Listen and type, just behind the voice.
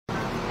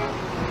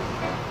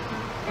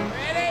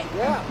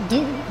Yeah. Do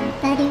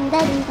ba do ba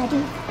do ba do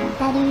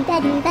ba do ba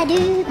do ba do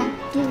ba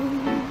do.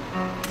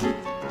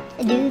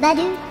 Do ba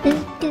do boo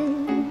do.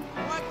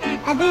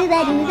 A boo ba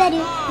do ba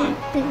do boo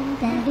boo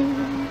ba do.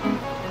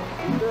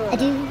 A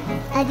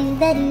do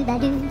ba do ba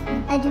do.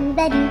 A do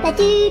ba do ba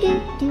do do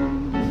do.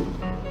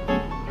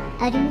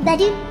 A do ba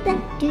do ba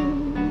do.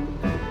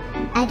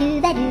 A do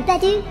ba do ba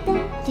do ba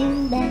do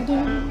ba do.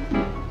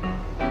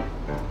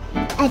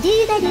 A do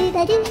ba do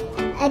ba do.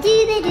 A do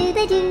ba do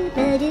ba do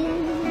ba do.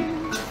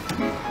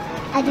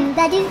 A do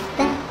ba do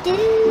ba do.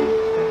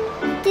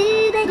 Do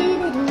ba do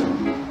ba do.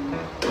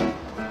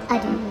 A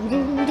do do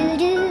do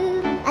do.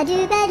 A do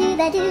ba do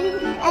ba do.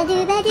 A do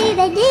ba do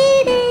ba do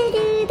ba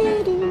do ba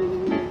do.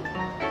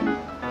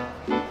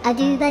 A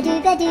do ba do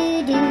ba do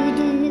do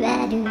do ba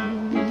do.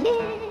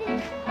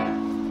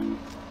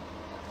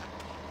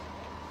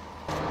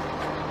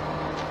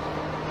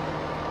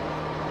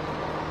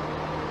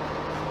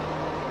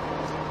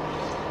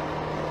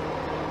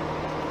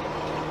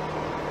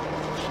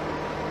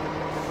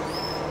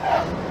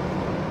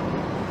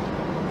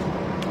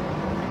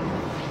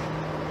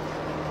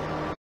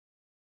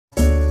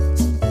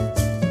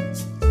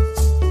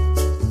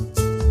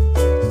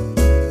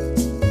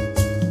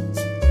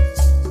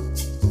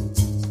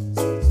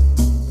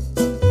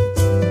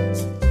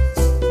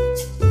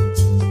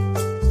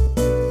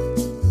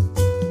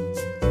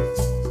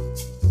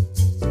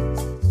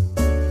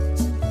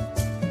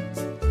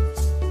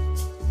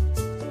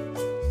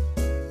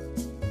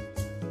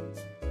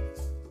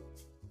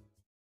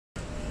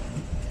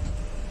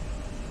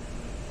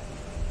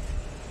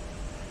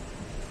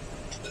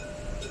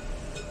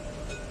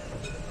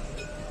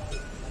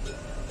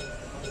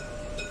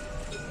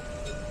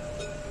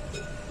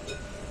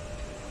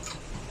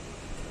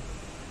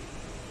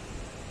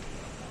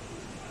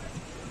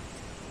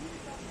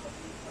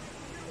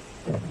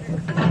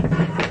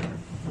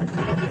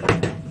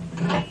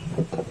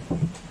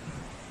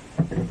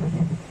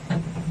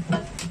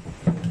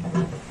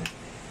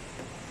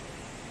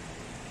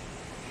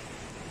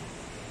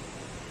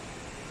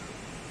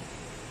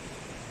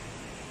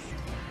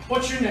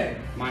 What's your name?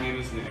 My name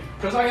is Nick.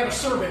 Because I got a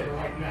survey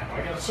right now.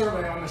 I got a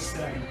survey on this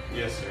thing.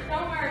 Yes, sir.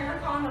 Don't worry, we're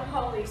calling the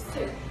police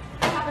too.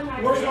 Have a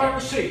nice Where's day. my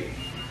receipt?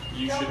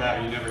 You should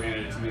have. You never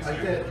handed it to me, sir. I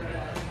did.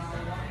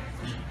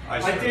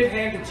 I did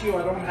hand it to you.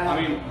 I don't have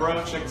I mean,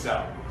 bro, check this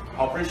out.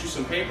 I'll print you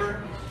some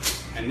paper,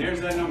 and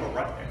there's that number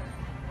right there.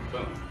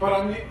 Boom. But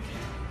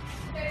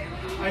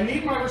I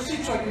need my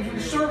receipt so I can do the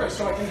survey,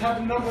 so I can have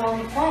the number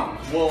on the front.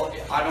 Well,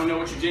 I don't know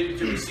what you did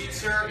with your receipt,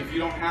 sir. If you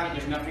don't have it,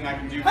 there's nothing I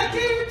can do. I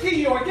gave it to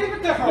you. I gave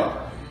it to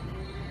her.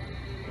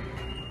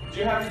 Do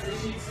you have your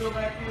receipt still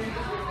back here?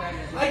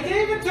 I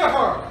gave it to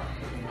her.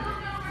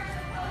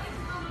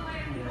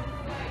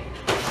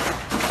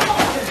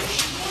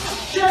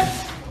 Shit!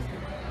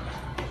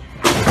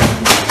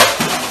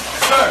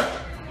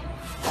 Sir!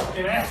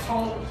 You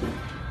asshole.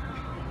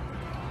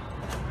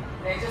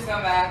 They just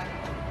come back.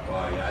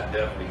 Well, yeah, I'd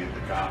definitely get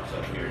the cops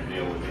up here to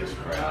deal with this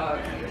crowd,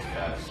 man. This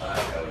guy's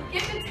psycho.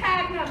 Get the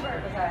tag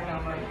number. The tag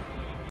number.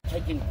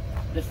 Taking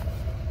this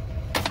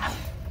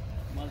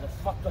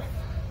motherfucker.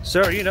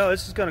 Sir, you know,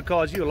 this is going to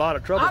cause you a lot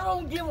of trouble. I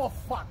don't give a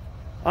fuck.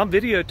 I'm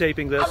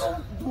videotaping this.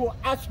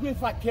 Ask me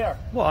if I care.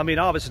 Well, I mean,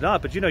 obviously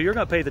not, but you know, you're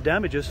going to pay the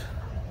damages.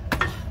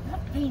 I'm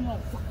not paying no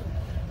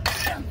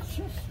fucking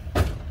damages.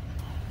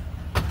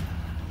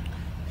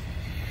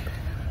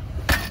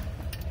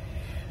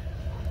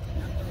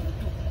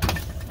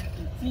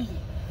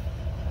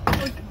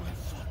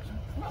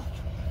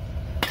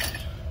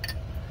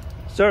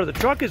 Sir, the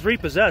truck is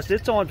repossessed.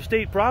 It's on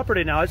state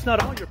property now. It's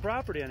not on your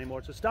property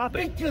anymore, so stop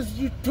it. Because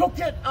you took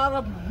it out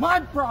of my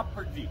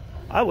property.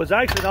 I was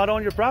actually not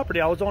on your property.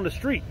 I was on the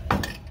street. The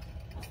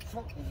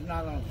truck was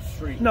not on the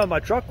street. No, my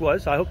truck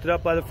was. I hooked it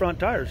up by the front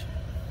tires.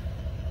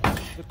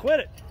 So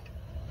quit it.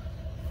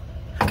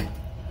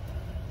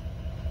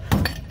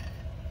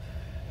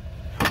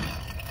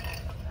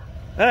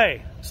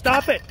 Hey,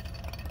 stop it.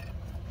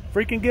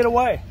 Freaking get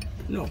away.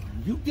 No,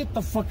 you get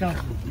the fuck out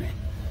of me.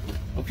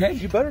 Okay?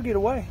 You better get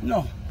away.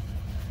 No.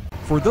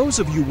 For those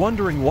of you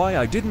wondering why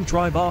I didn't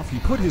drive off, he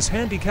put his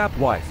handicapped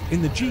wife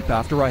in the Jeep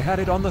after I had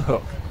it on the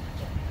hook.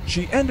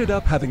 She ended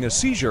up having a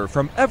seizure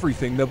from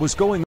everything that was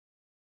going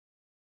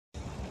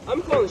on.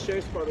 I'm calling the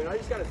sheriff's department. I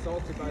just got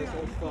assaulted by this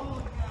old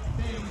fuck.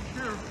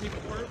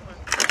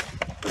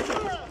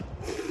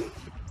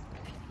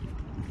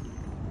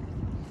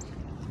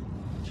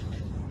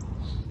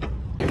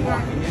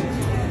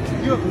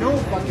 You have no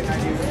fucking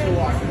idea what you're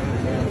walking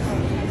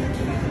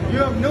into. You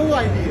have no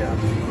idea.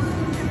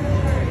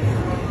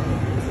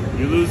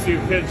 You lose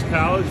your kid's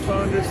college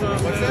fund or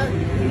something? What's that?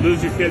 You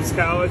lose your kid's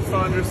college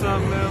fund or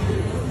something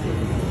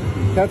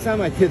now? That's not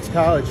my kid's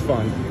college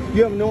fund.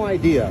 You have no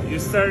idea. You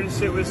started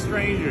shit with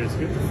strangers.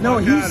 Get the fuck No,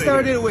 he outta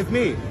started here. it with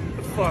me. Get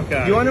the fuck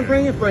out. You want to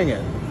bring it? Bring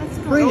it.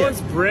 Bring no it.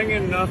 one's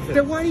bringing nothing.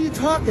 Then why are you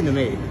talking to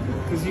me?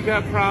 Because you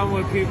got a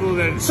problem with people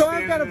that. So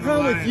I've got a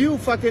problem with you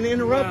fucking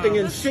interrupting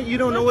and shit. You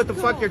don't know what the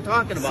fuck you're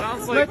talking about.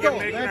 Sounds like let go. you're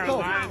making Let our go.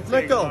 lines Let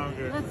take go.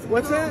 longer.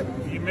 What's that?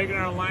 You You're making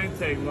our line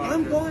take longer.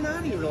 I'm going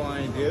on your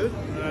line, dude.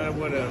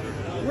 Whatever.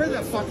 Where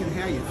the fucking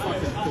hell, you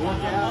fucking dork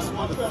ass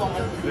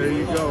motherfucker? There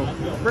you go.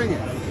 Bring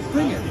it.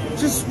 Bring it.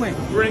 Just swing.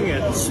 Bring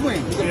it.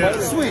 Swing. Yeah.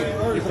 Swing.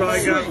 You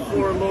probably got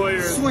 4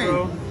 lawyers, swing.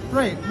 bro.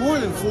 Right. More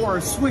than 4.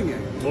 Swing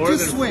it. More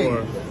Just than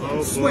swing. 4.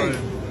 Oh, swing. boy.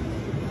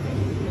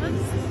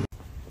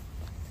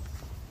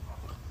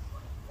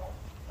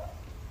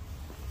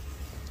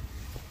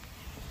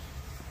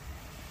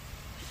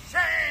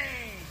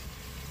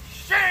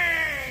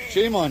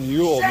 Shame on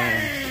you, old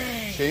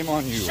man. Shame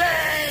on you.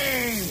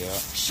 Shame! Yeah.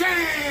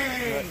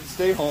 Shame!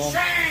 Stay home.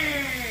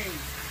 Shame!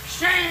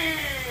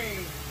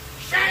 Shame!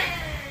 Shame!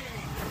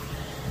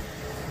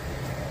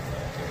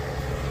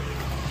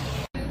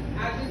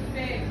 I just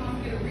said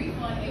come get a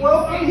refund. And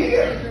Well, I'm you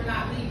here. said you're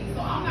not leaving,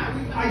 so I'm not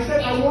refunding. I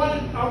said I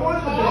want the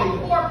Call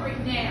bagel.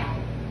 corporate now.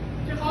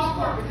 Call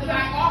corporate because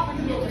I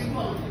offered you a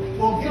refund.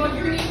 Well, so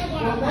you're either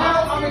going to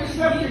now I'm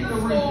accepting the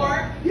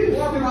refund. You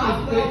stupid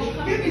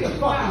bitch. Give me the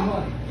fucking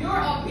money. You're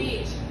a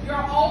bitch. You're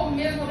an old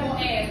miserable ass.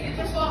 Get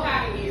the fuck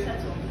out of here.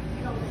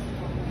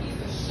 Piece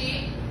of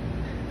shit.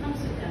 Come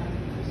sit down.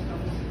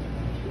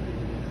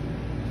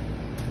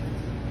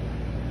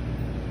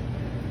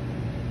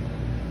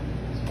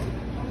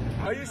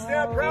 Are you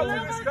stand proud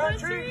for this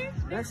country?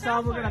 Next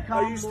time we're gonna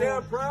come. Are you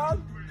stand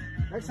proud?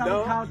 Next time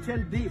we count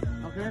 10 deep.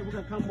 Okay, we're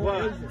gonna come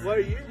more. What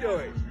are you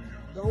doing?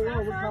 Don't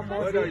worry, we'll come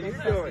more. What are you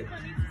doing?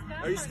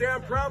 Are you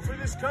stand proud for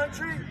this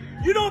country?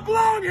 You don't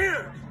belong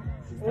here.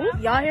 Ooh,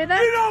 y'all hear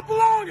that? You don't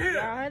belong here.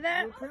 Y'all heard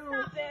that?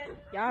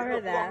 Y'all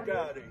heard that? Fuck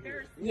out of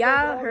here.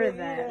 Y'all heard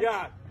that?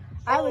 Yeah.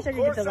 I wish I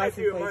could get the Of course I license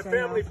do. plate My somehow.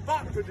 family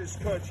fought for this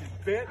country,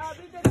 bitch.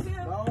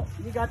 Well,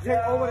 you got to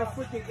take over the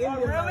freaking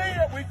Indian. Really?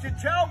 We can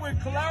tell we're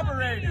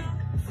collaborating.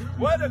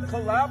 What a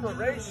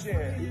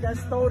collaboration. You guys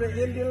stole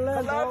the Indian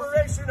land.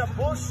 Collaboration of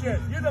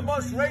bullshit. You're the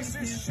most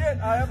racist shit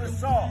I ever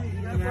saw. I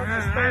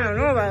don't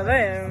know about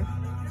that.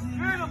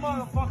 You're the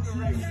motherfucking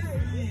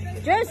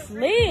racist. Just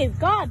leave.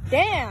 God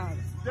damn.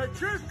 The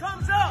truth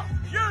comes out.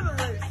 You're the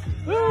racist.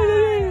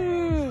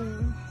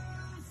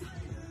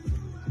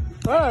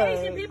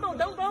 Asian people,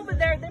 don't go over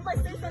there. They might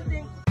say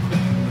something.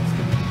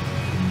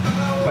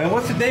 Man,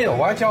 what's the deal?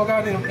 Why y'all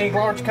got any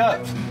large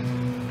cups?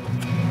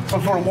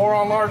 Some sort of war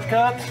on large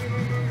cups?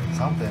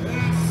 Something.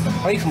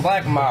 I need some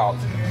black and mild.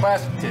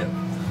 Plastic tip.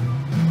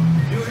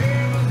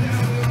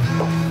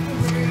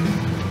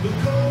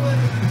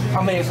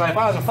 I mean, it's like if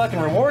I was a fucking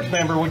rewards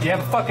member, would you have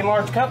a fucking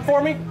large cup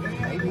for me?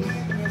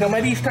 You know,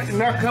 maybe you start to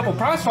knock a couple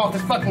prices off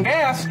this fucking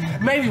gas.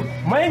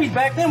 Maybe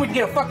back then we could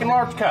get a fucking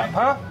large cup,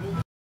 huh?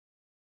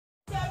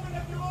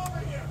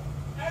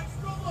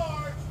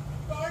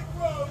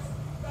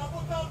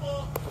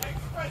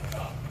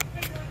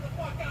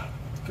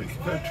 You've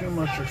had too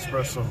much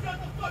espresso. Shut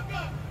the fuck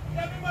up!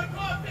 Give me my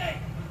coffee!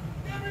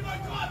 Give me my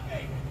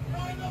coffee!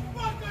 Why the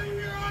fuck are you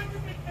here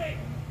arguing with me?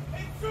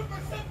 It's super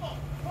simple.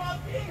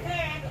 Coffee in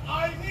hand,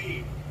 I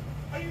leave.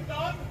 Are you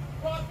done?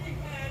 Coffee in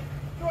hand,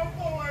 throw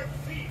forward,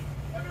 leave.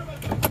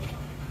 Everybody,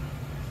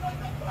 shut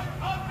the fuck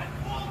up! I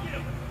told you!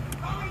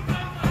 How many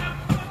times do I have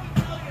to fucking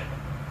tell you?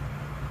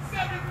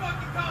 7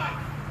 fucking times!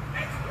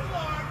 Extra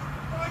large,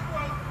 large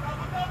roast,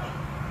 double.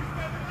 You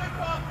give me my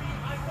coffee,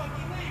 I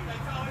fucking leave.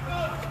 That's how it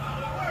goes. That's how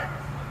it works.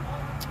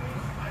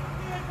 I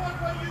can't talk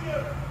what you do.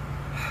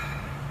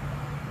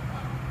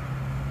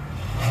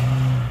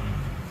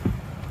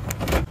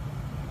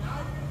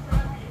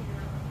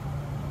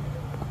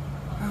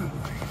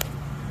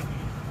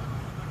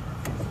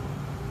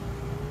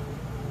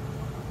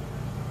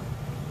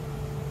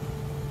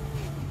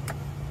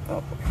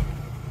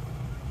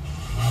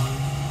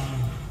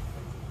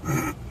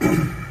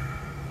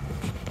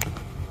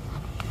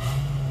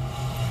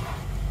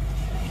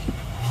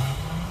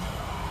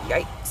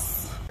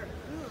 Yikes.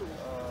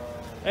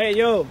 Hey,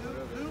 yo.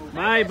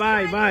 Bye.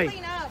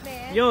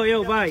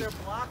 Yo, bye.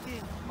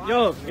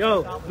 Yo,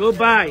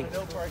 goodbye.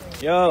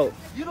 Yo.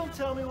 You don't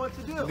tell me what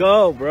to do.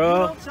 Go,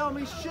 bro. You don't tell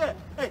me shit.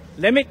 Hey,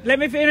 Let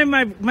me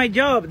finish my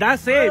job.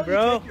 That's it,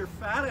 bro. You take your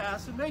fat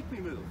ass and make me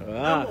move.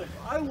 Ah.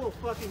 I will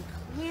fucking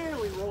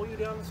clearly roll you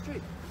down the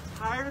street.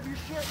 Tired of your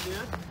shit,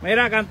 man.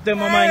 Mira,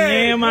 cantemos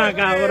mañema,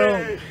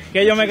 cabrón.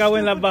 Que yo me cago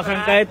en las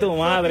bajancas de tu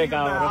madre,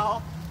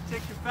 cabrón.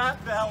 Take your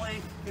fat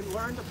belly and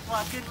learn to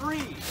fucking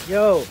read.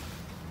 Yo.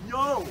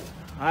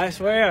 I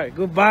swear.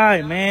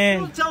 Goodbye, man.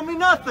 You don't tell me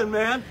nothing,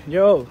 man.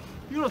 Yo.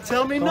 You don't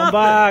tell me Come nothing.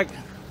 back.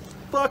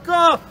 Fuck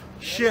off,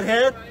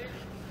 shithead.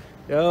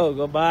 Yo,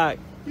 go back.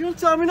 You don't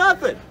tell me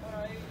nothing.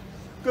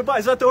 Goodbye.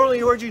 Is that the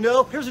only word you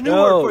know? Here's a new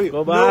Yo, word for you.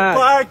 go No back.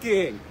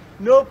 parking.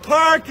 No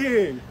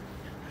parking.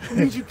 It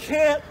means you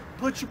can't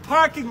put your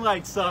parking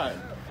lights on.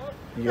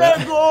 Yeah.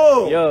 Hey,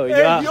 go. Yo, hey,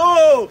 yeah.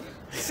 yo.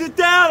 Sit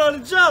down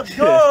on the jump.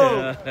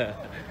 Go.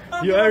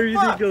 You are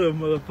ridiculous,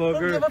 motherfucker. I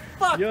don't give a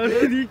fuck, You're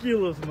dude.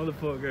 ridiculous,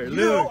 motherfucker. You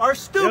Look. are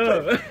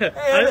stupid. Yo. Hey,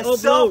 I I'm a upload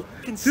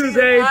self-conceited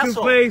today asshole. to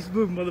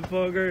Facebook,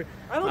 motherfucker.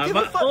 I don't I'm give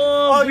a fuck.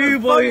 all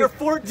people. Your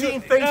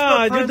 14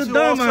 Facebook friends who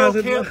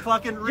also can't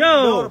fucking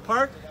read to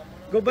park.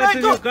 Go back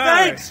to Go, your car.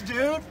 Thanks,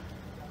 dude.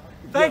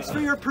 Thanks for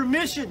your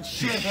permission,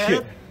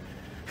 shithead.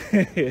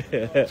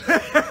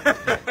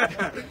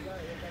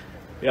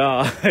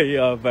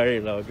 You're very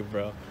lucky,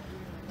 bro.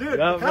 Dude, You're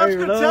cops very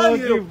gonna tell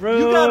lucky, you, bro.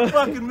 you gotta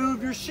fucking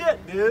move your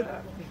shit, dude.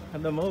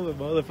 I'm the moving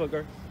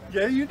motherfucker.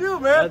 Yeah, you do,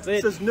 man. That's it.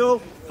 It says no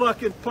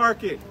fucking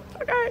parking.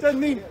 Okay. Doesn't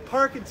mean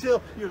park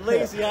until your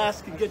lazy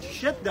ass can get your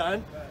shit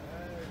done.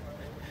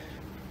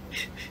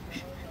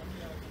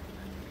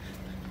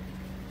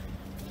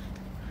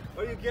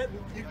 Llegate.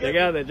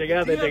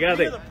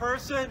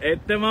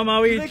 Este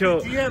mamabicho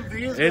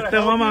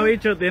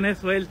tiene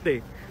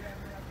suerte.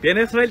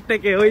 Tiene suerte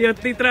que hoy yo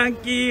estoy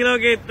tranquilo,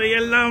 que estoy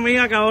en la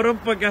mía, cabrón,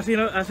 porque así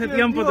no, hace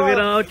tiempo te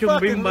hubiera dado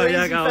chumbimba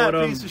ya,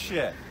 cabrón.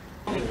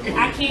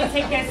 I can't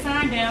take that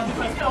sign down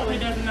because COVID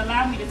doesn't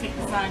allow me to take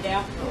the sign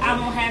down. I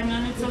won't have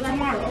none until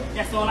tomorrow.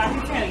 That's all I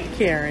can tell you.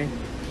 Karen.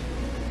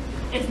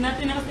 It's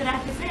nothing else that I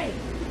can say.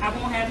 I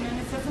won't have none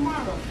until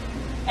tomorrow.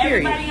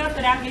 Period. Everybody else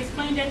that I've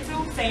explained that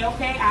to, say,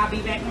 okay, I'll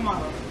be back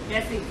tomorrow.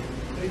 That's it.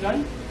 Are you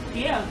done?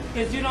 Yeah,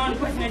 because you're the only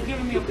person that's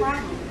giving me a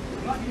problem.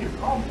 I'm not giving you a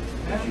problem.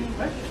 I'm asking you a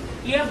question.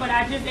 Yeah, but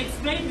I just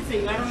explained it to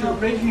you. I don't know.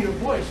 You're raising your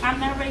voice. I'm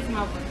not raising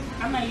my voice.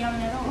 I'm not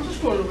yelling at all. What's the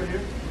score over here?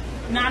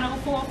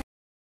 904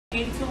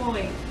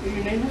 8208. And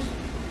your name is?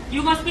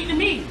 You gonna speak to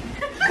me?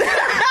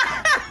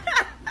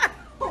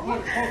 I'm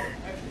going to court.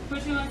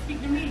 But you gonna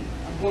speak to me?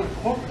 I'm going to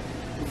court.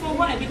 For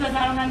what? Because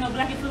I don't have no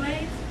black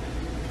fillets?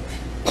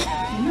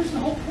 You missed the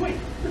whole point.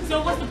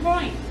 So what's the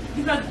point?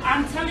 Because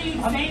I'm telling you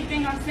the same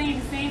thing, I'm saying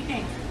the same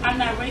thing. I'm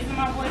not raising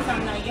my voice,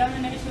 I'm not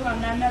yelling at you, I'm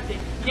not nothing.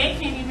 They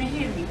can't even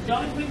hear me. The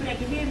only people that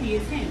can hear me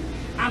is him.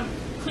 I'm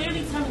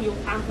clearly telling you,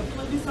 I'm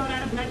completely sold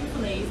out of black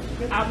fillets.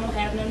 I won't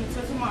have none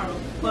until tomorrow.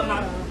 But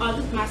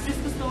my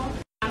sister's store,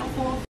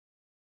 904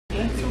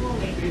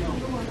 8208.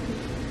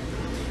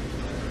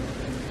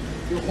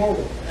 You're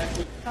horrible.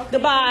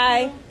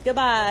 Goodbye.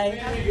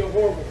 Goodbye. You're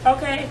horrible.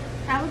 Okay,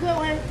 have a good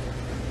one.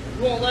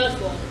 You won't last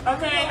long.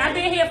 Okay, I've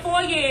been here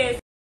 4 years.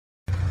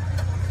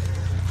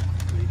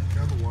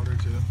 Grab the water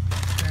too.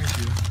 Thank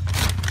you.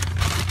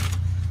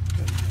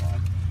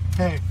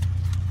 Hey,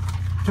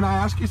 can I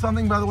ask you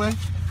something, by the way?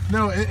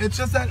 No, it's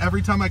just that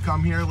every time I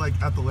come here,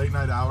 like at the late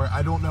night hour,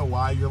 I don't know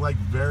why you're like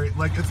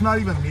it's not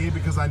even me,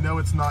 because I know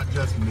it's not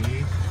just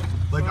me.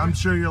 Like, I'm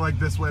sure you're like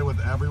this way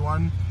with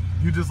everyone.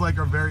 You just like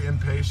are very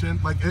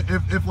impatient. Like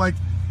if like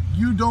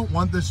you don't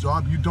want this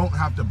job, you don't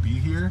have to be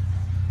here.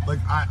 Like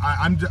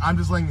I'm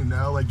just letting you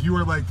know, like you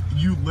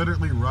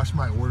literally rush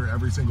my order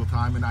every single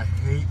time, and I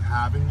hate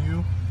having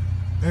you.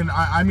 And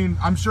I mean,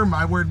 I'm sure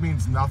my word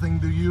means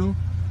nothing to you,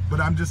 but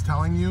I'm just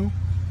telling you,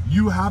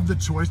 you have the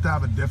choice to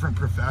have a different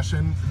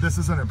profession. This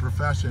isn't a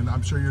profession.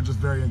 I'm sure you're just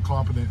very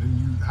incompetent and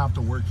you have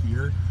to work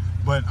here,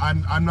 but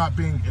I'm not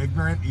being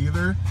ignorant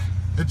either.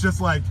 It's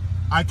just like,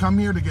 I come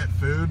here to get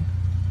food.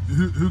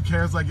 Who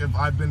cares, like, if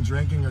I've been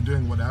drinking or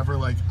doing whatever?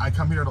 Like, I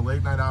come here at a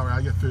late night hour,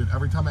 I get food.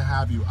 Every time I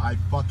have you, I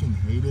fucking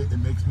hate it. It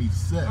makes me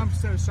sick. I'm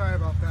so sorry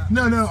about that.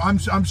 No,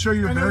 I'm sure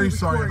you're very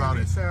sorry about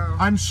it. So.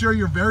 I'm sure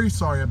you're very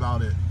sorry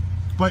about it.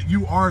 But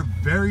you are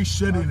very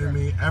shitty to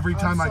me every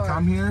time I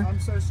come here. I'm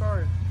so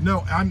sorry.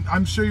 No,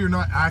 I'm sure you're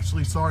not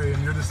actually sorry,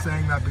 and you're just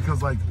saying that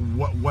because, like,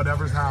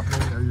 whatever's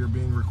happening, or you're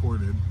being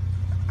recorded.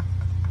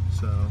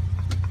 So,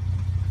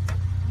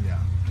 yeah.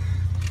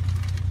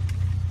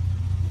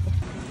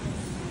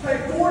 Pay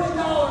 $40 for a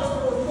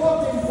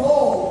fucking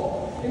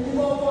bowl, and you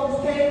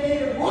motherfuckers can't eat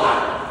it.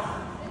 What?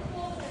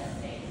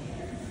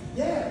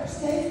 Yeah,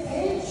 steak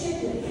and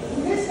chicken.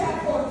 You missed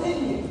that part,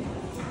 didn't you?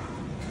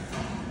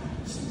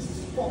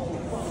 Jesus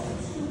fucking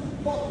Christ.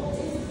 Fucking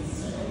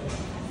idiots.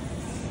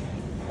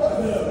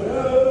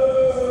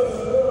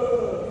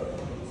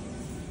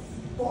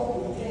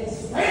 Fucking can't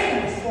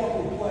stand this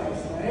fucking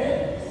place,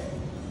 man.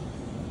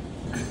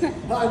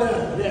 I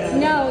know, yeah.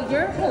 No,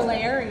 you're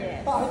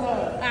hilarious. I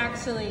know.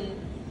 Actually.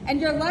 And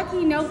you're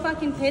lucky no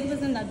fucking kid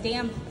was in the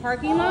damn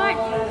parking lot.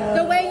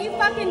 The way you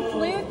fucking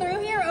flew through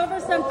here over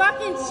some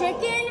fucking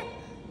chicken,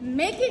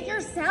 make it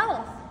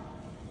yourself.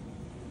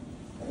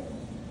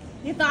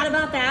 You thought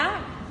about that?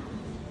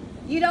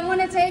 You don't want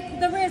to take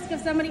the risk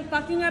of somebody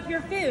fucking up your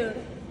food,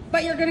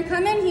 but you're going to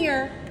come in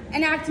here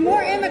and act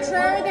more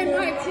immature than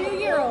my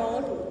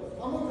 2-year-old.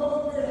 I'm gonna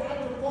go over here and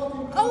act a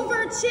fucking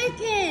over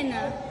chicken.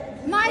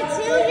 My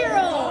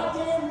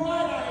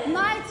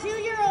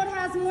 2-year-old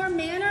has more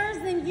manners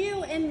than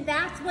you, and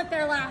that's what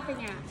they're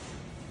laughing at.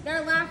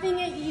 They're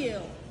laughing at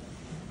you.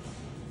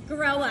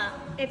 Grow up.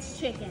 It's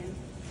chicken.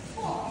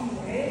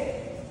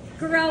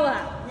 Grow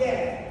up.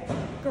 Yeah.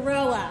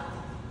 Grow up.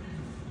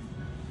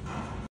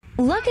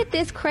 Look at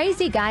this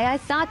crazy guy I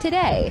saw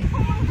today.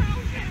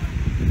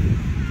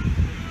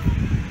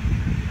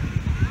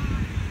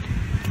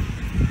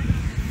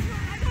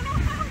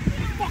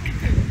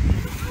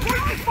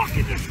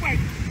 Fucking this way!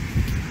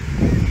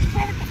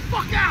 Throw it the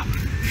fuck out!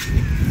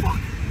 Fuck!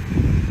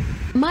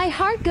 My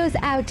heart goes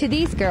out to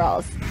these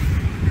girls.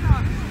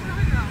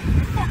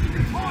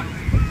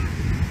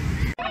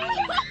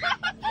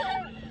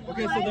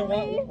 Okay, so then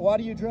why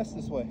do you dress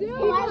this way? Dude,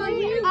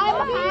 I'm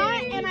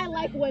hot and I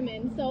like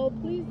women, so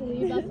please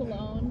leave us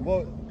alone.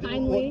 Well,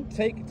 kindly.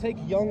 Take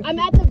young. I'm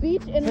at the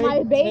beach in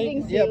my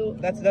bathing suit. Yeah,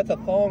 that's a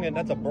thong and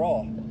that's a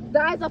bra.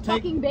 That is a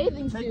fucking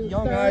bathing suit. Take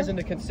young eyes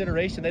into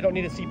consideration. They don't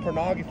need to see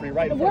pornography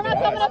right in We're front not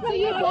of their coming up to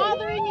you,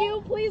 bothering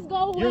you. Please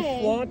go away.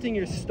 You're flaunting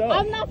your stuff.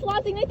 I'm not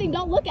flaunting anything.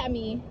 Don't look at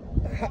me.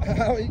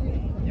 How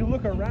you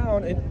look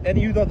around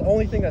and you're the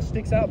only thing that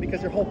sticks out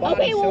because your whole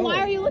body. Okay, well, showing. why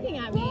are you looking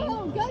at me?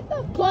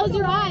 Close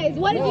your eyes.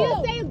 What did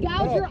you say?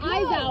 Gouge your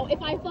eyes out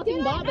if I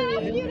fucking bother you. Did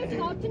I ask you to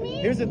talk to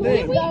me? Here's the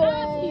thing.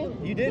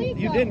 You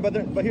didn't,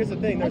 but here's the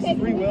thing. There's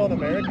free will in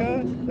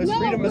America. There's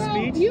freedom of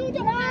speech. You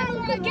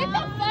don't get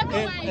the fuck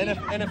away.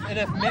 And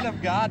if men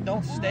of God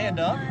don't stand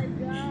up,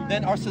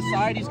 then our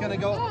society's gonna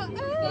go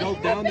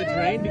down the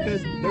drain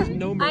because there's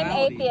no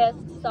morality. I'm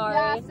atheist, sorry.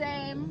 Yeah,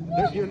 same.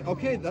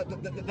 Okay,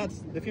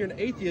 that's if you're an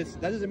atheist,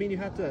 that doesn't mean you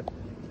have to,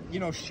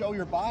 show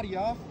your body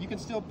off. You can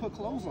still put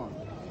clothes on.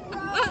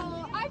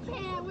 Oh, I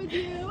can't with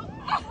you.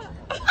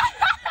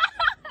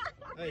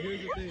 Hey,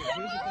 here's the thing.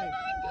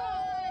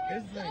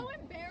 Here's the thing. So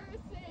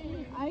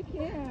embarrassing. I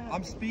can't.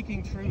 I'm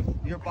speaking truth.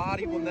 Your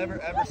body will never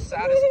ever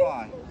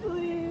satisfy.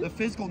 Please. The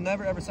physical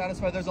never ever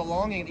satisfy. There's a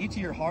longing in each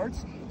of your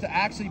hearts to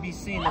actually be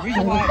seen. The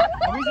reason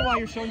why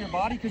you're showing your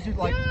body because you're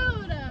like,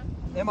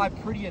 am I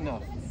pretty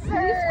enough?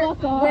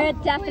 We're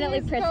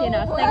definitely pretty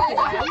enough.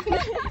 Thank you.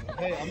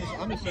 Hey,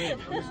 I'm just saying.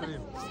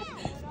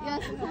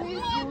 Yes,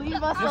 please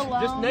leave us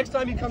alone. Just next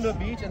time you come to a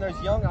beach and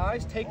there's young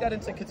eyes, take that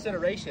into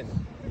consideration.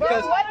 What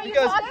are you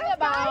talking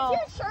about?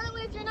 You're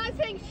shirtless. You're not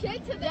saying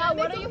shit to them. Yeah,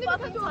 what are you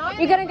fucking talking about?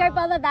 You're gonna go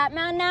bother that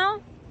man now?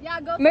 Yeah,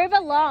 go. Move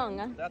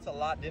along. That's a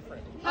lot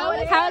different. How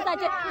is that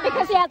different?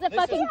 Because he has a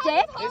fucking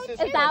dick?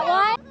 Is that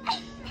why?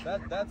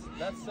 That's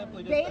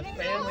simply just a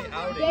family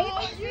outing.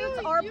 Bathing suits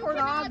are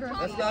pornography.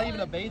 That's not even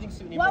a bathing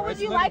suit anymore. What would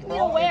you like me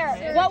to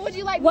wear? What would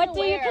you like me to wear? What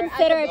do you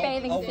consider a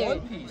bathing suit? A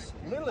one piece,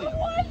 literally.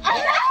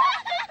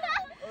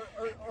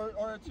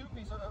 Or a two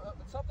piece, or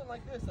something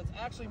like this that's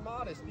actually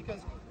modest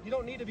because you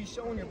don't need to be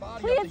showing your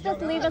body. Please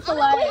just leave us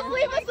alone.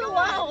 Please leave us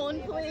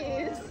alone,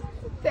 please.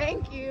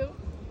 Thank you.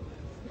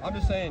 I'm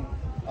just saying.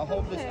 I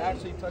hope this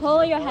actually touches.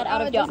 Pull your head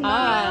out of your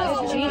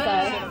ass,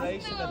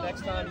 Jesus. The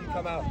next time you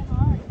come out.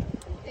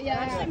 Yeah,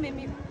 actually made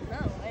me. No,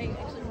 I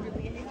actually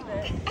really hate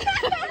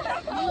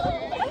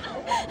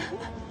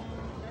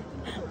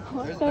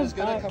it. There's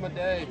gonna come a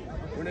day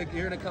when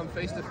you're gonna come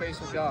face to face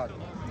with God.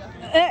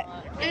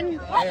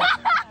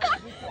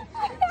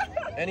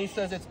 And he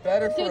says it's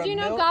better for Did you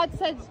know God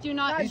says do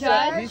not he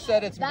judge? He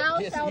said it's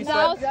judge.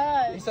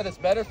 He said it's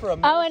better for a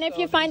Oh, and if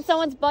you find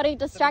someone's body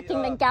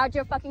distracting, then gouge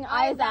your fucking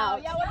eyes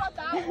out. Yeah, what about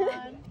that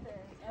one?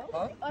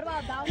 Huh? What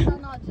about thou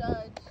shalt not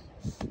judge?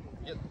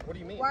 Yeah, what do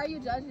you mean? Why are you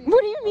judging?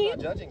 What do you mean? I'm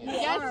not judging you.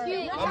 Yes,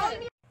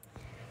 you.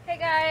 Hey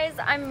guys,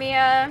 I'm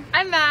Mia.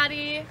 I'm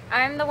Maddie.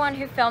 I'm the one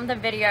who filmed the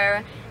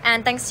video,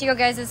 and thanks to your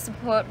guys'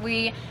 support,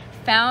 we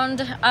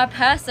found a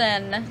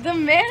person. The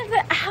man of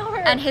the hour.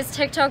 And his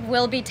TikTok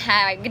will be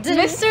tagged.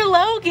 Mr.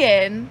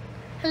 Logan.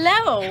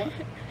 Hello.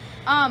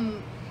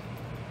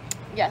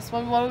 Yes,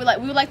 what we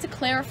would like to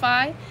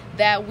clarify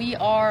that we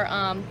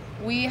are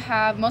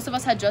most of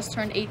us had just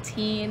turned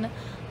 18.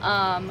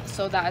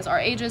 So that is our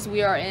ages.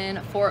 We are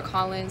in Fort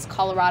Collins,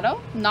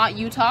 Colorado, not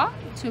Utah.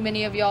 Too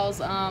many of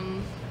y'all's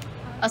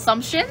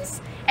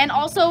assumptions. And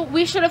also,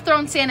 we should have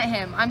thrown sand at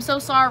him. I'm so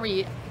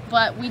sorry,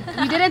 but we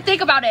didn't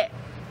think about it.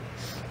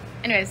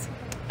 Anyways,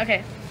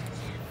 okay.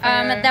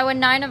 There were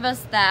 9 of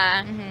us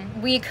there.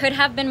 We could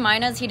have been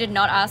minors. He did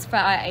not ask for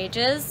our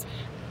ages.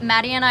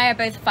 Maddie and I are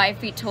both 5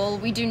 feet tall.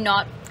 We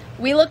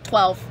look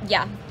 12.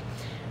 Yeah.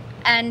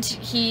 And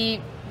he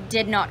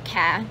did not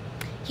care.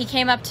 He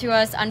came up to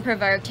us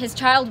unprovoked. His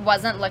child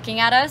wasn't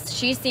looking at us.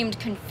 She seemed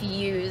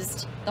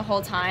confused the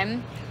whole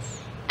time.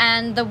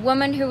 And the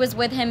woman who was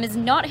with him is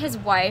not his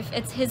wife.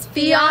 It's his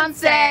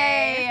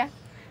fiance.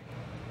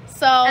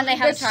 So and they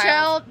have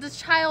this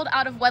child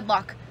out of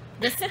wedlock.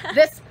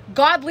 This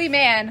godly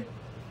man.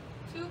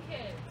 2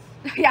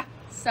 kids. Yeah.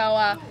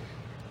 So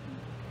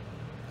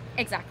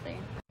exactly.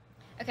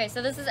 Okay,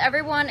 so this is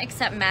everyone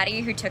except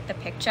Maddie who took the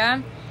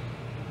picture.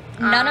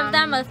 None of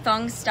them are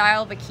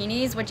thong-style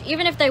bikinis, which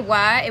even if they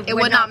were, it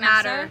would not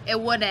matter. It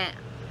wouldn't.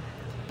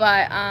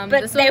 But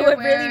they were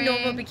really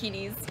normal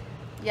bikinis.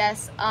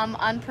 Yes,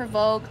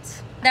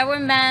 unprovoked. There were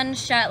men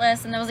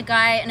shirtless, and there was a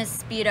guy in a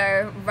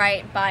Speedo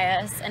right by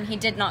us, and he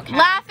did not care.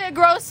 Laugh at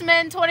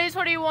Grossman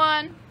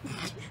 2021.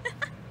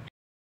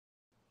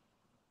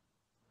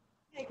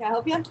 Hey, can I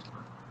help you?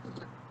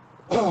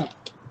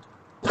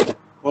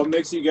 What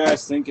makes you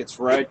guys think it's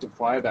right to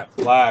fly that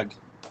flag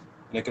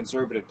in a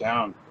conservative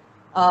town?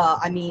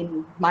 I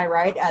mean, my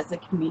right as a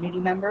community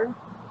member.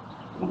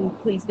 You can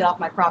please get off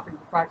my property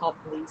before I call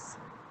the police.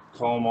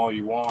 Call them all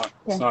you want. Okay.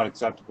 It's not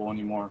acceptable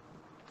anymore.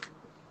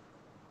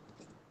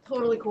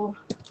 Totally cool.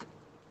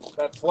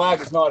 That flag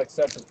is not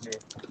accepted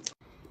here.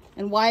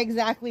 And why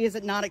exactly is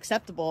it not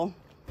acceptable?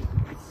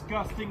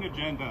 Disgusting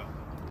agenda.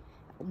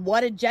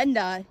 What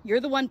agenda? You're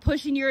the one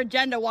pushing your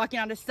agenda, walking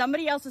onto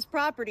somebody else's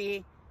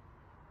property.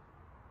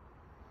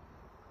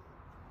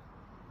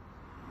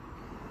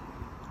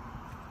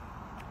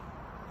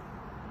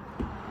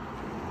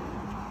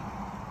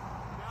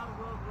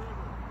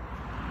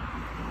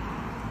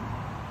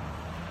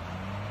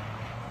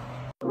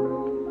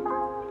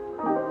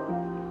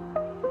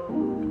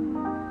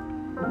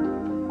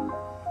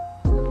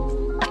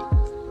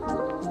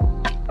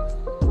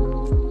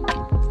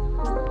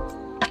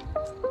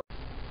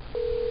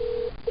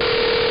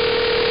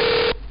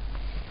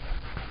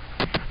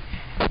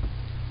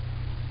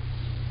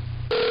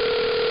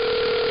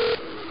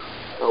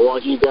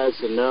 want you guys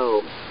to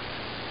know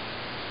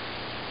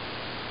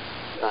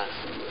that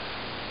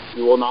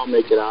you will not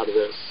make it out of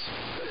this.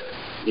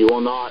 You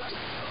will not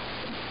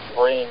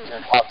bring your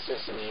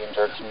toxicity into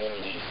our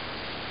community.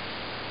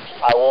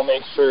 I will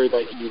make sure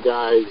that you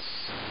guys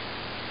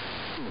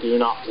do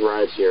not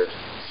thrive here.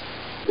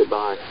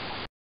 Goodbye.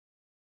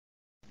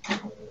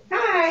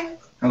 Hi.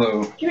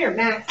 Hello. Come here,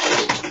 Max.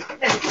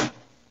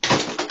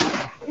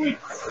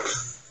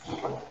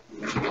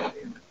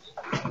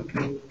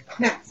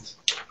 Max.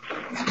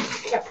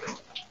 Go.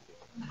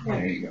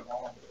 There you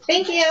go.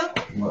 Thank you.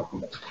 You're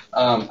welcome.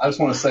 I just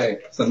want to say,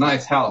 it's a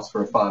nice house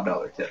for a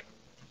 $5 tip.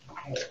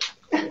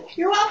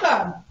 You're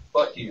welcome.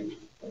 Fuck you.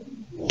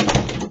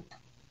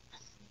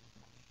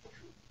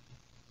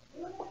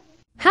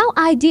 How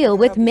I deal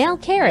with male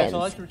Karens.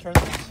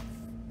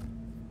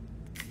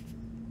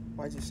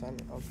 Why'd you sign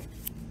it? Okay.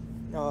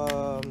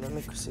 Let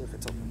me see if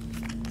it's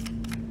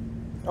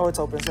open. Oh, it's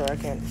open, so I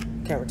can't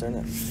return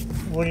it.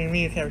 What do you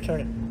mean you can't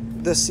return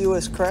it? The seal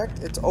is cracked.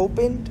 It's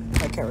opened.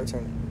 I can't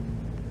return it.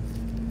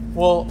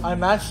 Well, I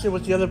matched it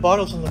with the other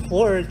bottles on the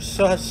floor. It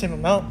still has the same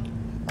amount.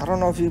 I don't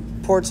know if you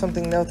poured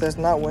something else that's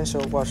not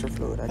windshield washer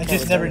fluid. I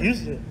just never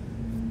used it.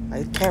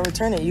 I can't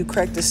return it. You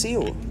cracked the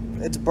seal.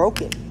 It's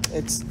broken.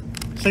 It's.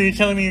 So you're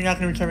telling me you're not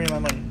going to return me my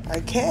money? I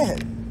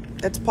can.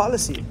 That's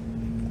policy.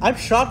 I've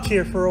shopped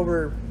here for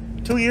over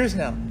 2 years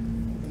now.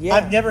 Yeah.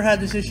 I've never had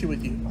this issue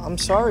with you. I'm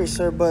sorry,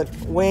 sir, but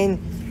when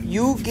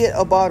you get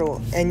a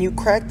bottle and you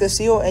crack the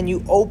seal and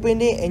you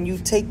open it and you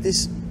take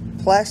this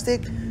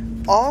plastic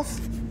off,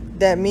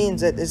 that means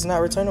that it's not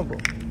returnable.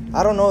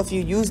 I don't know if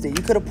you used it.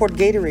 You could have poured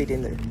Gatorade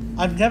in there.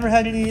 I've never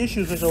had any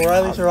issues with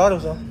O'Reilly's or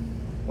AutoZone.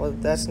 Well,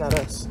 that's not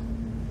us.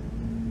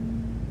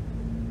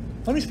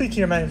 Let me speak to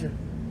your manager.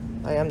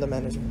 I am the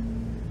manager.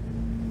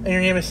 And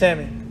your name is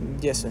Sammy?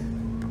 Yes, sir.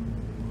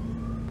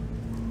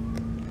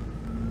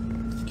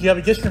 Do you have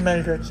a district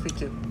manager I can speak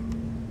to?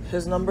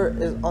 His number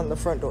is on the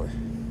front door.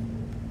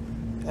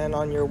 And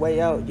on your way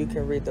out, you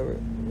can read the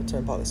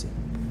return policy.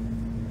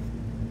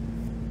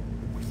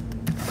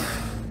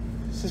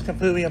 This is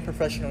completely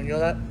unprofessional, you know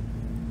that?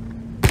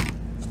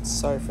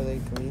 Sorry for the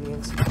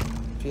inconvenience.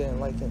 If you didn't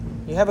like it.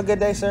 You have a good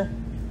day, sir.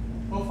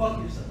 Well, fuck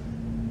yourself.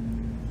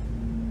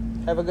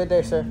 Have a good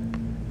day, sir.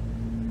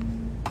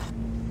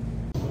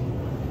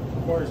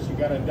 Of course, you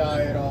got a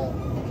diet all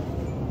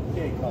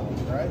gay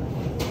colors, right?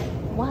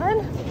 What?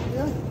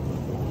 Yeah.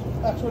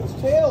 That's what its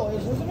tail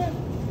is, isn't it?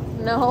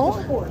 No.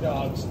 Those poor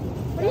dogs.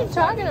 What are you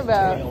talking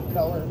about? Tail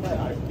color.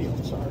 I feel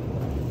sorry.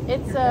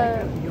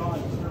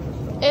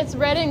 It's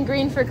red and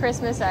green for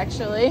Christmas,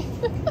 actually.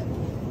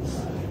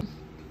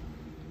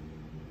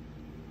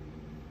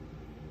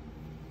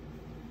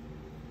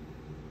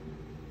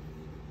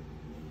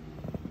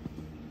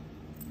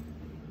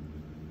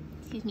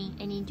 Excuse me,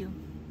 I need your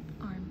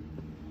arm.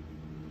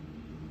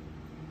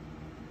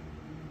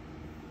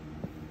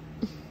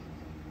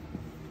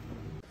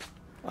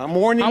 I'm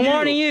warning you. I'm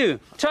warning you.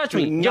 Touch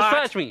me. Just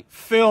touch me.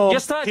 Film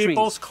Just touch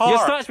people's me. cars.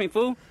 Just touch me,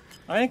 fool.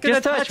 I ain't gonna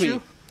Just touch me.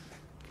 you.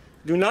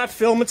 Do not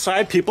film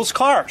inside people's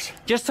cars.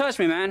 Just touch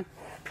me, man.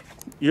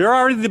 You're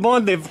already the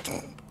one they've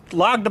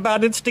logged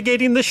about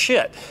instigating this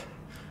shit.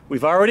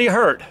 We've already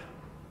heard.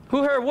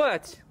 Who heard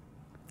what?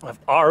 I've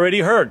already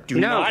heard. Do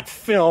No. not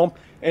film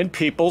in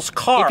people's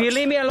cars. If you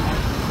leave me alone.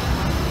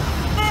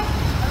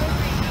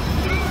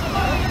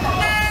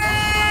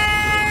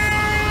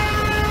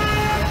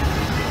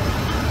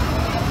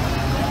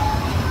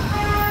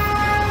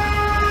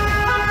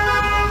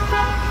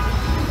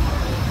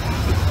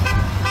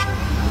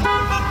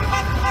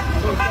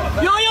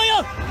 Yo, yo, yo!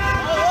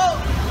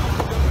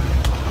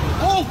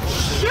 Oh,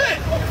 shit!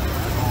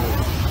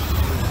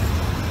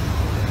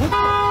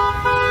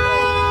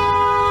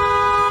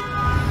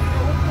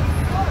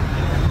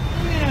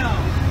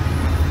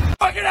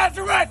 Fucking ass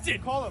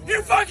arrested!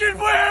 You fucking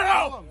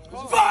weirdo!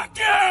 Fuck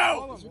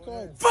you!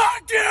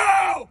 Fuck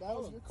you!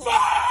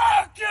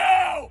 Fuck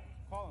you!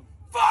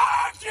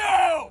 Fuck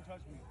you!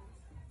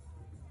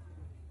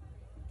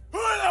 Who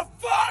the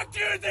fuck do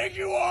you think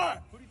you are?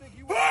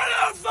 Who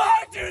the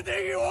fuck do you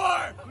think you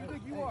are? Who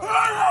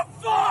the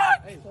fuck?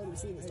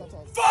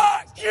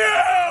 Fuck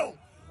you!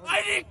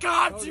 I need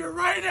cops here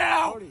right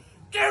now!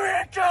 Give me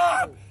a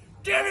cop!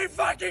 Give me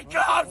fucking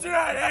cops in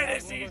that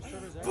Hennessy!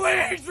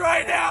 Please,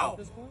 right now!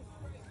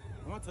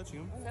 I'm not touching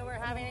him. So we're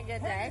having a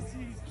good day?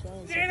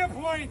 Data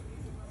point!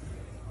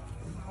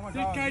 This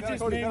guy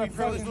just made me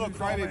throw this little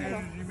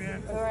crybaby.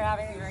 man. So we're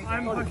having a great day.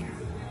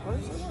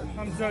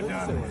 I'm so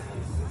done.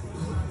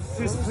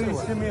 Just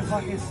please give me a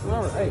fucking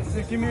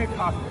just give me a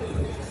copy.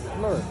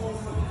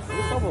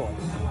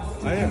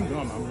 I am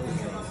dumb. I'm really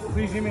trying.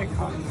 Please give me a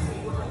copy.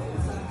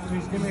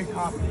 Please give me a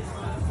copy.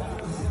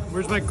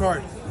 Where's my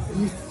card?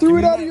 You threw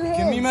it out of your hand.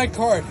 Give me my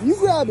card. You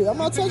grab it. I'm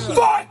not touching it.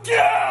 Fuck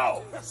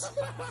you!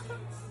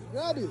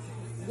 Grab it.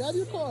 Grab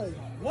your card.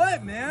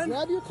 What, man?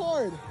 Grab your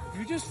card.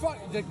 You just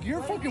you're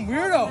a fucking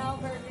weirdo.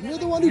 You're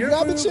the one who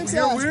grabbed the chick's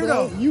you're a ass,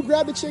 weirdo. bro. You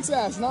grabbed the chick's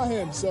ass, not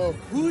him. So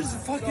whose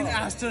fucking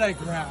ass did I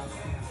grab?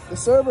 the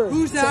server.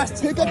 Whose ass?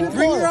 Pick up your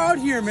Bring card. her out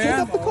here,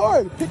 man. Pick up the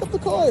card. Pick up the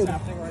card.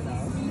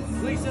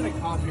 Please send a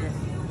cop here.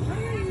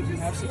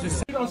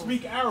 You don't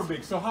speak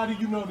Arabic, so how do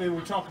you know they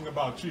were talking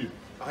about you?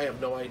 I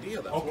have no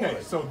idea. That's okay,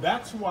 why. so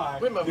that's why.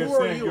 Wait a minute, they're who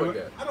are saying you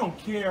again? I don't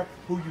care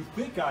who you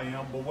think I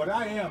am, but what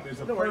I am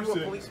is a person. Are you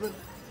a policeman?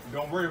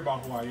 Don't worry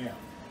about who I am.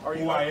 Are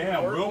you who I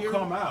am will here?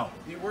 come out.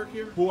 Do you work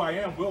here? Who I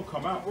am will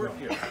come out. Work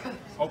here.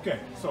 Okay,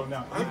 so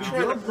now I'm either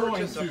trying you're to going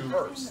purchase to. a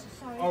purse.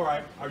 All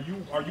right, are you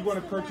going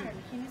to purchase?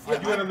 Are you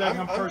going to let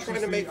him purchase? I'm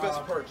trying to make this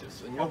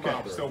purchase, and you're okay.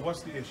 bothering. So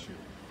what's the issue?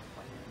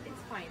 It's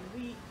fine.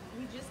 We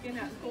just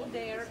gonna go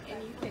there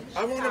and you can.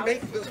 I want to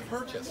make this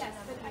purchase. Yes,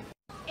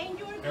 and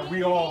you're And being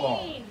we all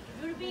are. mean.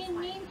 You're being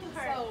mean to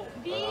her. So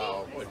be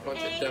What, a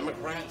bunch of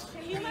Democrats?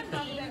 human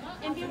being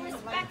and be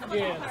respectful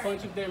Yeah, of a her.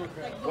 bunch of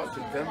Democrats. Bunch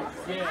of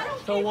Democrats. Yeah, I don't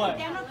so care what? if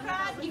you're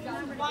Democrat, if you're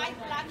white,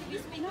 black, if you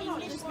speak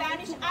English,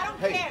 Spanish, I don't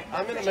Hey, care.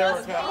 I'm in Just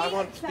America. be- I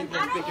want people to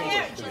I don't speak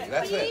care. English to me. Just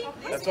That's be it.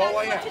 That's all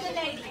I respectful ask. to the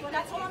lady.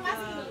 That's all I'm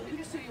asking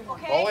you.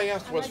 Okay? All I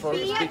asked was for her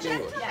to Be a speak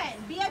English. gentleman.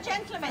 Be a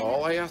gentleman.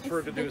 All I asked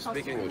her to do is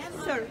speak English.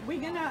 Sir,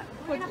 we're gonna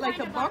put like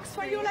a box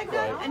for you like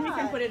that, Right. and we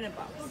can put it in a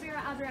box.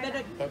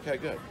 Okay,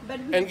 good.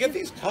 And get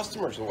these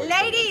customers away.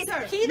 Ladies,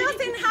 he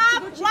doesn't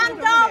have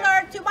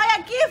 $1 to buy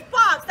a gift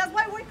box. That's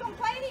why we're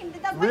complaining.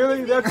 That's why Really?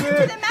 he's That's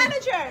to it? the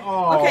manager.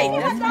 Oh, okay,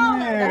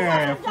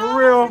 man, for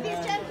real?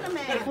 These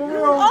gentlemen. For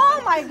real?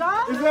 Oh my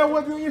God. Is that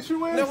what the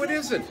issue is? No, it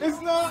isn't.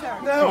 It's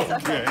not? No.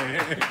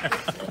 Okay.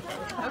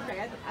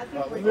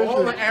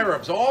 All the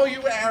Arabs, all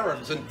you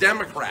Arabs and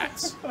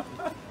Democrats.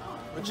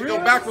 But you go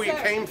back where you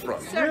came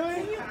from.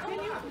 Really?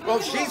 Well,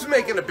 she's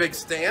making a big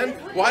stand.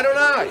 Why don't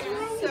I?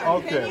 Sir,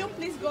 Okay. can you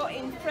please go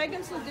in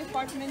fragrances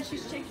department?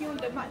 She's checking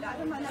the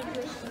other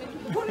manager.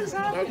 What is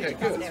happening? Okay,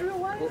 good. Is this real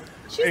one? Well,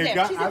 She's Hey, there.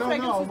 God, She's I in don't know.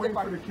 I'm fragrances waiting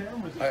for the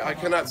department. cameras. I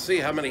cannot see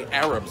how many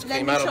Arabs Let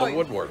came me out of show the you.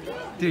 woodwork.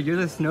 Dude, you're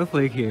the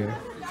snowflake here.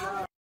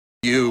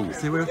 You.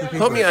 See, what if the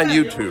Put me on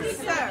YouTube.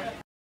 Sir.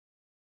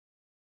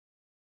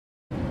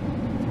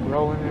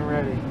 Rolling and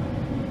ready.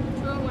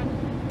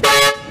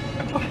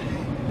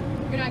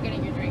 You're not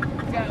getting your drink.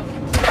 Go.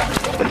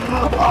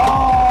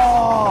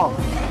 Oh!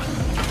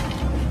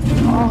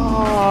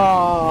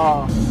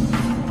 Oh!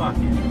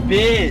 Fucking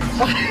bitch!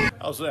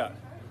 How's that?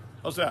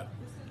 How's that?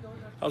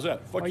 How's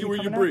that? Fuck Why you you where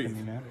you coming breathe. after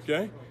me, man?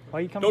 Okay? Why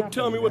are you coming Don't after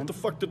tell me, me what man? the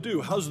fuck to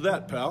do. How's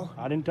that, pal?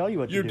 I didn't tell you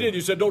what to You do. did.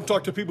 You said don't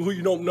talk to people who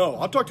you don't know.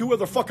 I'll talk to whoever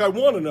the fuck I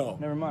want to know.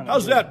 Never mind. I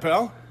How's did. that,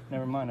 pal?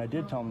 Never mind. I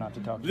did tell him not to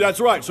talk to you. That's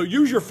right. So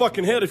use your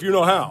fucking head if you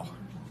know how.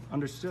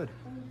 Understood.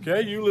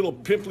 Okay, you little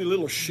pimply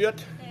little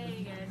shit. Hey,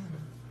 you guys.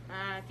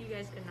 If you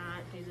guys could not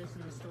do this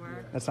in the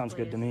store. That sounds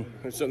good to me.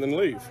 So then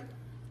leave.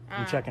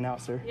 I'm checking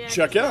out, sir. Yeah,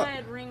 Check just out. Go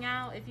ahead, ring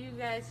out. If you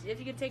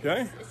could take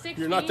Okay? 6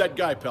 You're not feet. that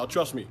guy, pal.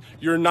 Trust me.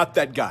 You're not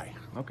that guy.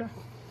 Okay.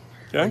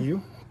 Okay? Are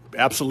you?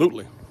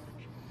 Absolutely.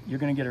 You're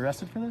gonna get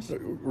arrested for this?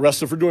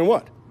 Arrested for doing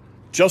what?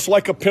 Just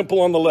like a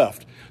pimple on the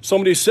left.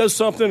 Somebody says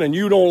something and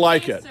you don't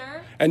like it.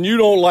 Sir. And you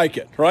don't like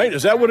it, right?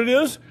 Is that what it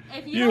is?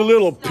 If You don't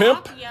little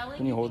stop pimp. yelling,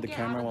 Can you hold the get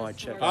camera out of while the I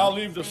check store. I'll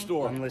leave the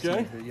store, I'm listening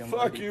okay? to the young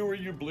Fuck lady. you where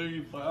you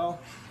breathe, pal.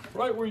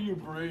 Right where you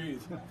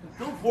breathe.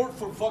 Don't vote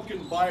for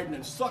fucking Biden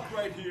and suck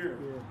right here.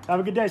 Have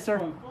a good day, sir.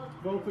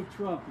 Vote for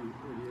Trump, you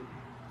idiot.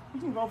 You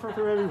can vote for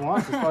whoever he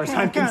wants, as far as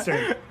I'm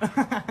concerned.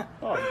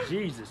 Oh,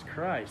 Jesus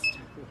Christ.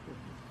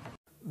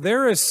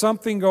 There is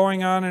something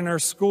going on in our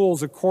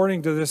schools,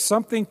 according to this,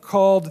 something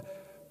called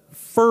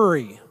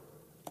furry.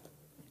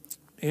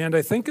 And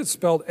I think it's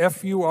spelled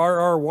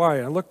F-U-R-R-Y.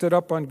 I looked it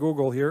up on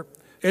Google here.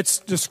 It's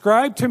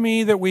described to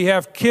me that we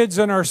have kids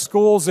in our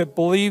schools that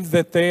believe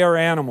that they are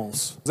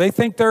animals. They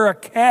think they're a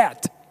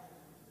cat.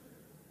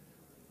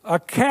 A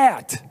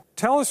cat.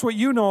 Tell us what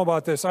you know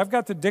about this. I've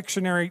got the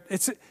dictionary.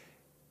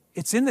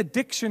 It's in the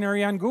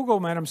dictionary on Google,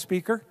 Madam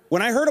Speaker.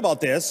 When I heard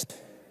about this,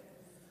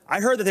 I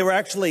heard that they were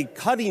actually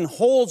cutting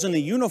holes in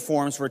the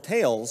uniforms for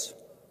tails.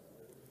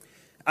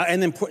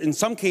 And then in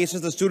some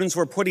cases, the students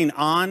were putting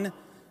on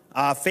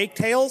fake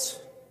tails.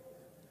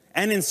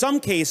 And in some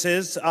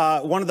cases,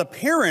 one of the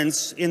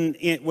parents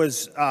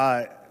was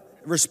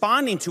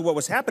responding to what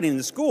was happening in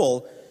the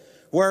school,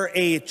 where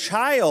a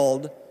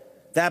child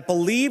that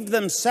believed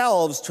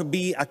themselves to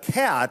be a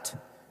cat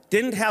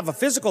didn't have a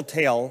physical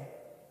tail,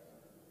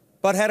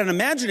 but had an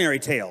imaginary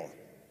tail.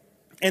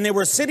 And they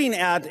were sitting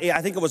at,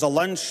 I think it was a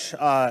lunch,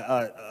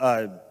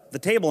 the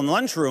table in the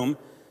lunchroom,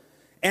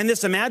 and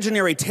this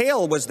imaginary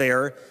tail was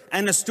there,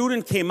 and a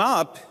student came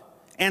up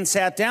and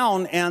sat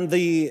down, and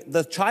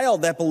the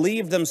child that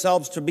believed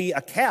themselves to be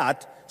a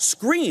cat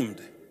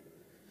screamed,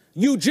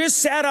 "You just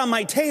sat on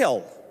my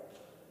tail."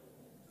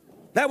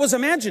 That was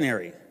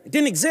imaginary. It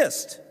didn't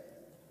exist.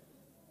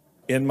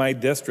 In my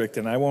district,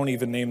 and I won't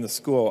even name the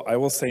school, I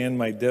will say in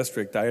my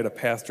district, I had a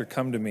pastor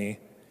come to me,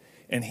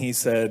 and he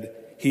said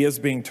he is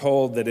being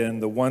told that in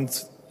the one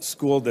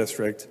school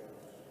district,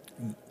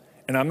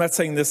 and I'm not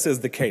saying this is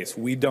the case,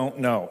 we don't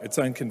know, it's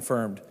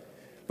unconfirmed,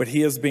 but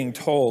he is being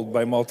told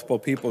by multiple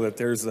people that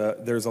there's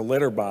a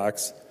litter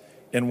box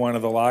in one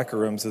of the locker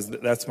rooms,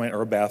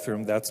 or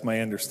bathroom, that's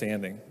my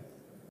understanding.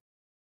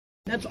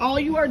 That's all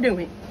you are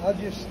doing. I'll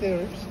just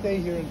stay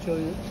here until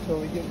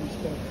we get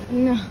respect.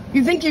 No.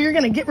 You think you're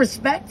gonna get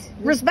respect?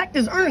 Respect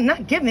is earned,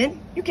 not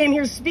given. You came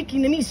here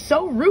speaking to me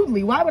so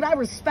rudely. Why would I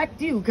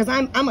respect you? Because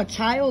I'm a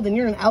child and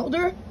you're an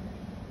elder?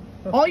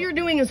 All you're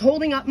doing is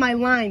holding up my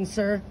line,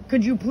 sir.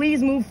 Could you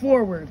please move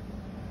forward?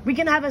 We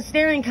can have a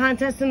staring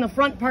contest in the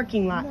front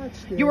parking lot.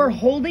 You are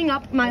holding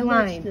up my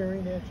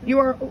line. You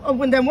are.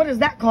 Then what is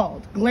that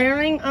called?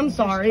 Glaring? I'm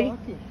sorry.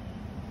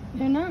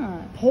 You're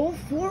not. Pull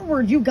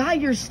forward. You got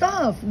your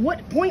stuff.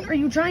 What point are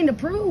you trying to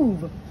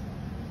prove?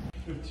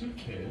 We have 2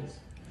 kids,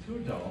 2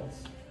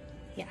 adults.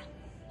 Yeah.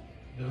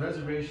 The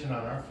reservation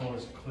on our phone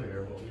is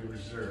clear, what we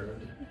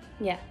reserved.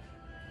 Yeah.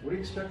 What do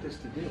you expect us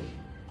to do?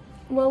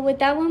 Well, with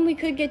that one, we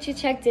could get you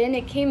checked in.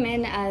 It came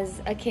in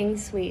as a king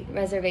suite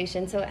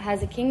reservation, so it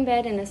has a king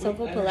bed and a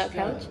sofa pull-out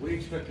couch. What do you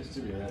expect us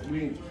to do?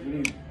 We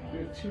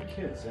have 2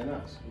 kids and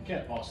us. We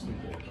can't all sleep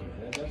in a king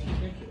bed. That's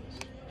ridiculous.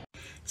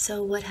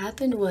 So what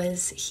happened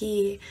was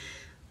he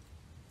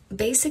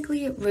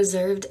basically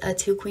reserved a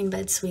 2 queen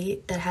bed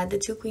suite that had the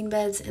 2 queen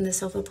beds and the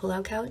sofa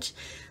pull-out couch.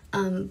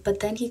 But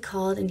then he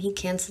called and he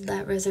canceled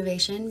that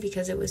reservation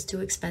because it was too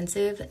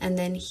expensive. And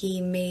then he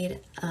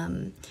made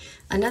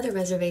another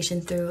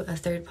reservation through a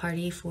third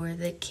party for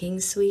the king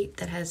suite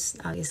that has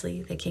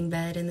obviously the king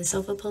bed and the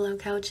sofa pull-out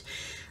couch.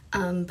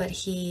 But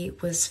he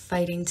was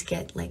fighting to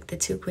get like the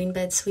 2 queen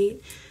bed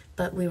suite,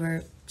 but we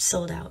were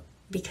sold out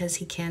because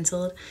he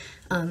canceled.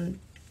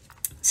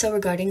 So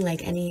regarding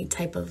like any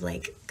type of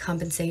like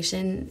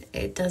compensation,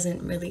 it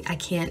doesn't really, I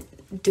can't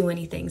do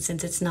anything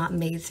since it's not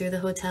made through the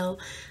hotel.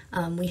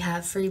 We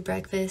have free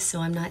breakfast, so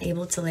I'm not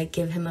able to like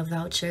give him a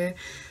voucher.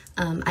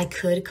 I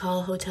could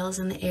call hotels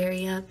in the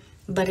area,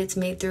 but it's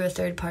made through a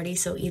third party,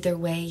 so either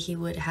way he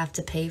would have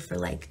to pay for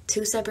like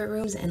 2 separate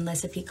rooms,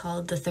 unless if he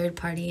called the third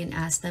party and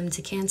asked them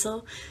to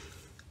cancel.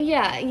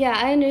 Yeah,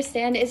 I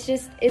understand.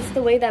 It's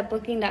the way that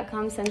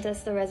Booking.com sent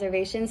us the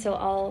reservation, so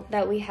all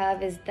that we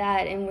have is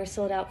that, and we're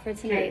sold out for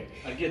tonight.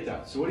 Okay, I get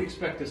that. So what do you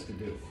expect us to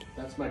do?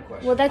 That's my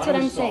question. Well, that's what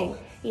I'm saying.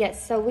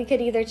 Yes, so we could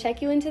either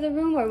check you into the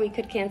room or we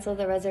could cancel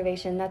the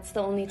reservation. That's the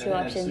only 2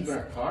 options. Sleep in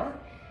our car?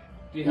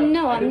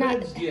 No, I'm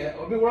not. Yeah,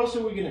 I mean, where else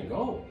are we going to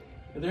go?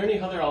 Are there any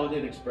other Holiday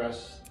Inn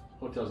Express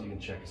hotels you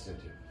can check us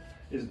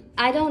into?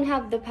 I don't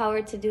have the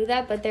power to do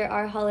that, but there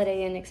are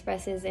Holiday Inn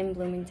Expresses in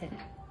Bloomington.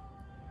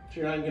 So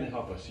you're not even going to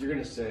help us. You're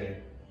going to say,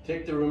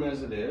 take the room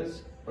as it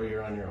is, or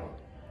you're on your own.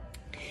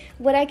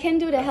 What I can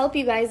do to help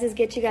you guys is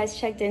get you guys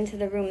checked into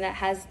the room that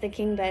has the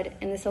king bed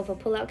and the sofa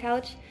pull-out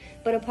couch.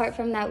 But apart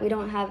from that, we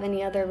don't have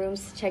any other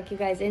rooms to check you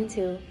guys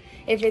into.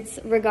 If it's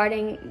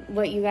regarding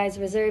what you guys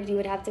reserved, you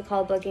would have to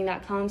call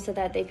Booking.com so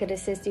that they could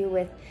assist you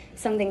with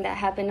something that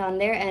happened on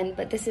their end.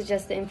 But this is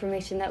just the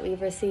information that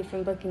we've received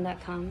from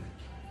Booking.com.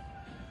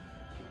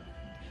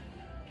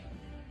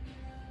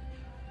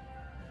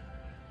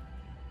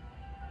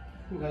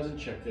 Who hasn't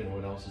checked in?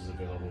 What else is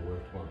available? Where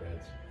more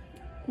beds?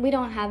 We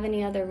don't have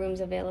any other rooms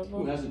available.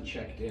 Who hasn't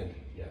checked in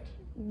yet?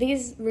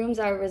 These rooms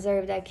are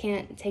reserved. I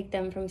can't take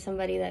them from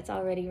somebody that's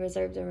already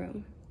reserved a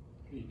room.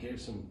 You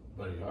gave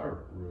somebody our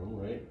room,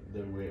 right?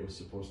 The way it was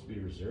supposed to be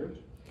reserved?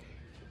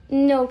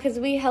 No, because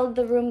we held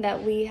the room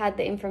that we had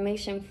the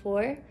information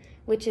for,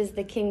 which is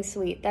the king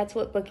suite. That's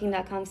what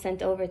Booking.com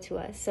sent over to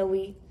us. So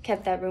we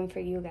kept that room for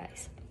you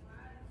guys.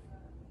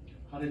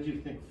 How did you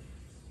think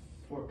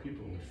 4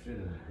 people would fit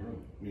in that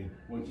room? I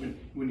mean,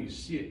 when you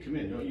see it come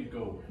in, don't you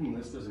go,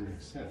 this doesn't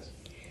make sense?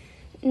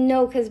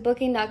 No, because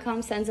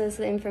Booking.com sends us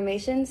the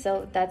information,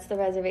 so that's the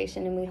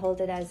reservation, and we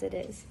hold it as it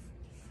is.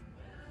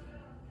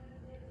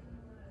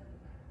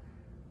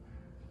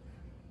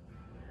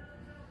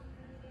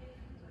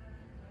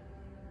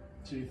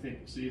 So you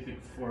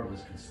think 4 of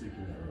us can sleep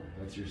in that room?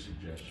 That's your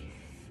suggestion?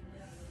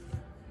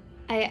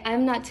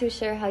 I'm not too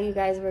sure how you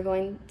guys were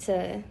going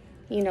to,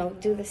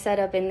 do the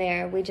setup in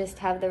there. We just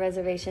have the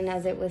reservation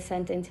as it was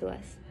sent into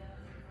us.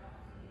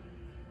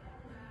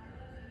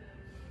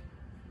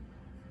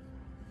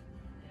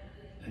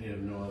 And you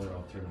have no other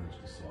alternatives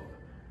to solve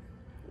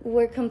it?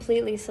 We're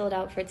completely sold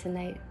out for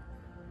tonight.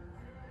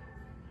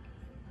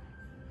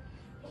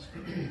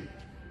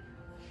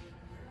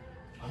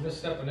 I'm just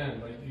stepping in,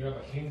 but you have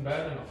a king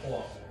bed and a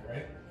pull-out bed,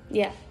 right?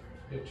 Yeah.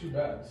 You have 2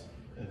 beds.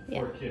 And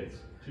 4 kids.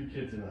 2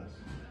 kids and us.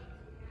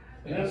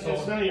 And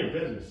it's none of your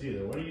business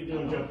either. What are you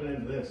doing jumping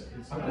into this?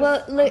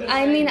 Well, look,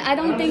 I mean, I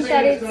don't think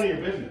that it's none of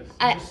your business.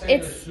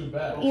 It's,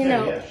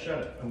 Yeah, shut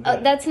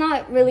it. that's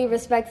not really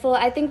respectful.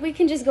 I think we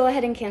can just go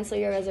ahead and cancel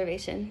your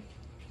reservation.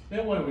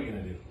 Then what are we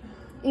going to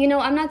do?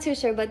 I'm not too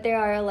sure, but there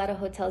are a lot of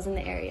hotels in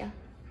the area.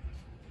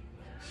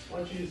 Why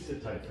don't you just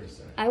sit tight for a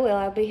second? I will.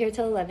 I'll be here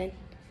till 11.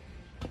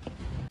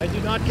 I do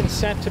not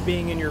consent to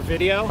being in your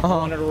video. I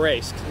want it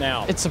erased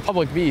now. It's a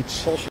public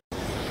beach. Bullshit.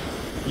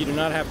 You do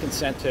not have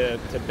consent to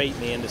bait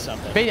me into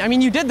something. I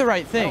mean, you did the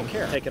right thing. I don't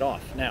care. Take it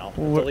off now.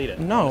 Delete it.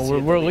 No,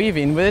 we're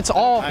leaving. But it's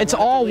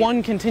all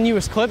one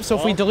continuous clip. So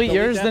if we delete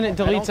yours, then it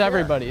deletes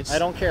everybody. I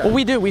don't care. Well,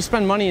 we do. We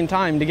spend money and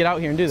time to get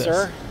out here and do this.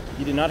 Sir,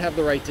 You do not have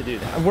the right to do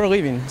that. We're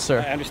leaving, sir.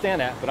 I understand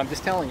that, but I'm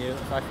just telling you,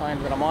 if I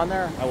find that I'm on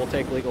there, I will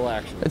take legal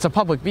action. It's a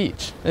public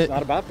beach. It's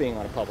not about being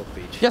on a public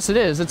beach. Yes, it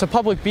is. It's a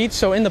public beach,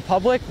 so in the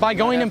public, by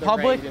going in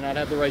public... You do not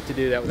have the right to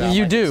do that without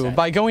You my do. consent.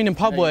 By going in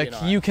public,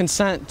 No, you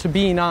consent to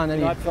being on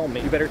any... Do not film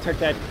me. You better take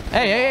that...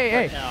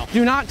 Hey. Now.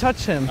 Do not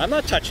touch him. I'm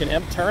not touching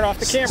him. Turn off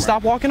the camera.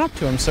 Stop walking up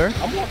to him, sir.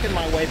 I'm walking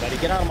my way, buddy.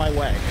 Get out of my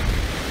way.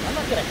 I'm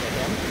not going to hit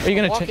him. Are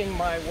you I'm walking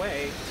my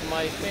way to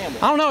my family.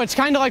 I don't know. It's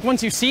kind of like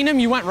once you've seen him,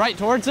 you went right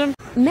towards him.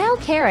 Mel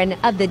Karen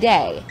of the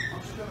day.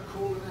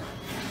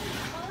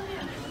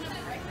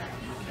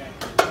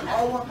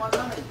 I want my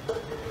money.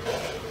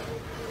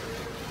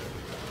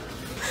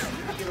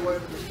 Get away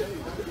from the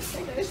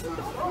stage.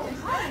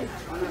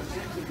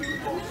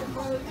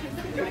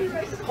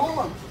 Hold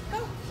on.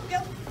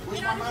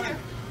 Where's my money?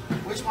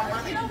 Where's my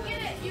money? You don't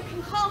get it. You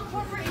can call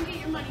corporate and get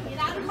your money. Get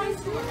out of my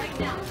store right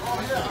now. Oh,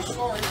 yeah,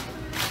 sorry.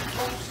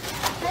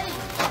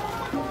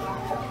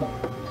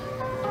 Hey.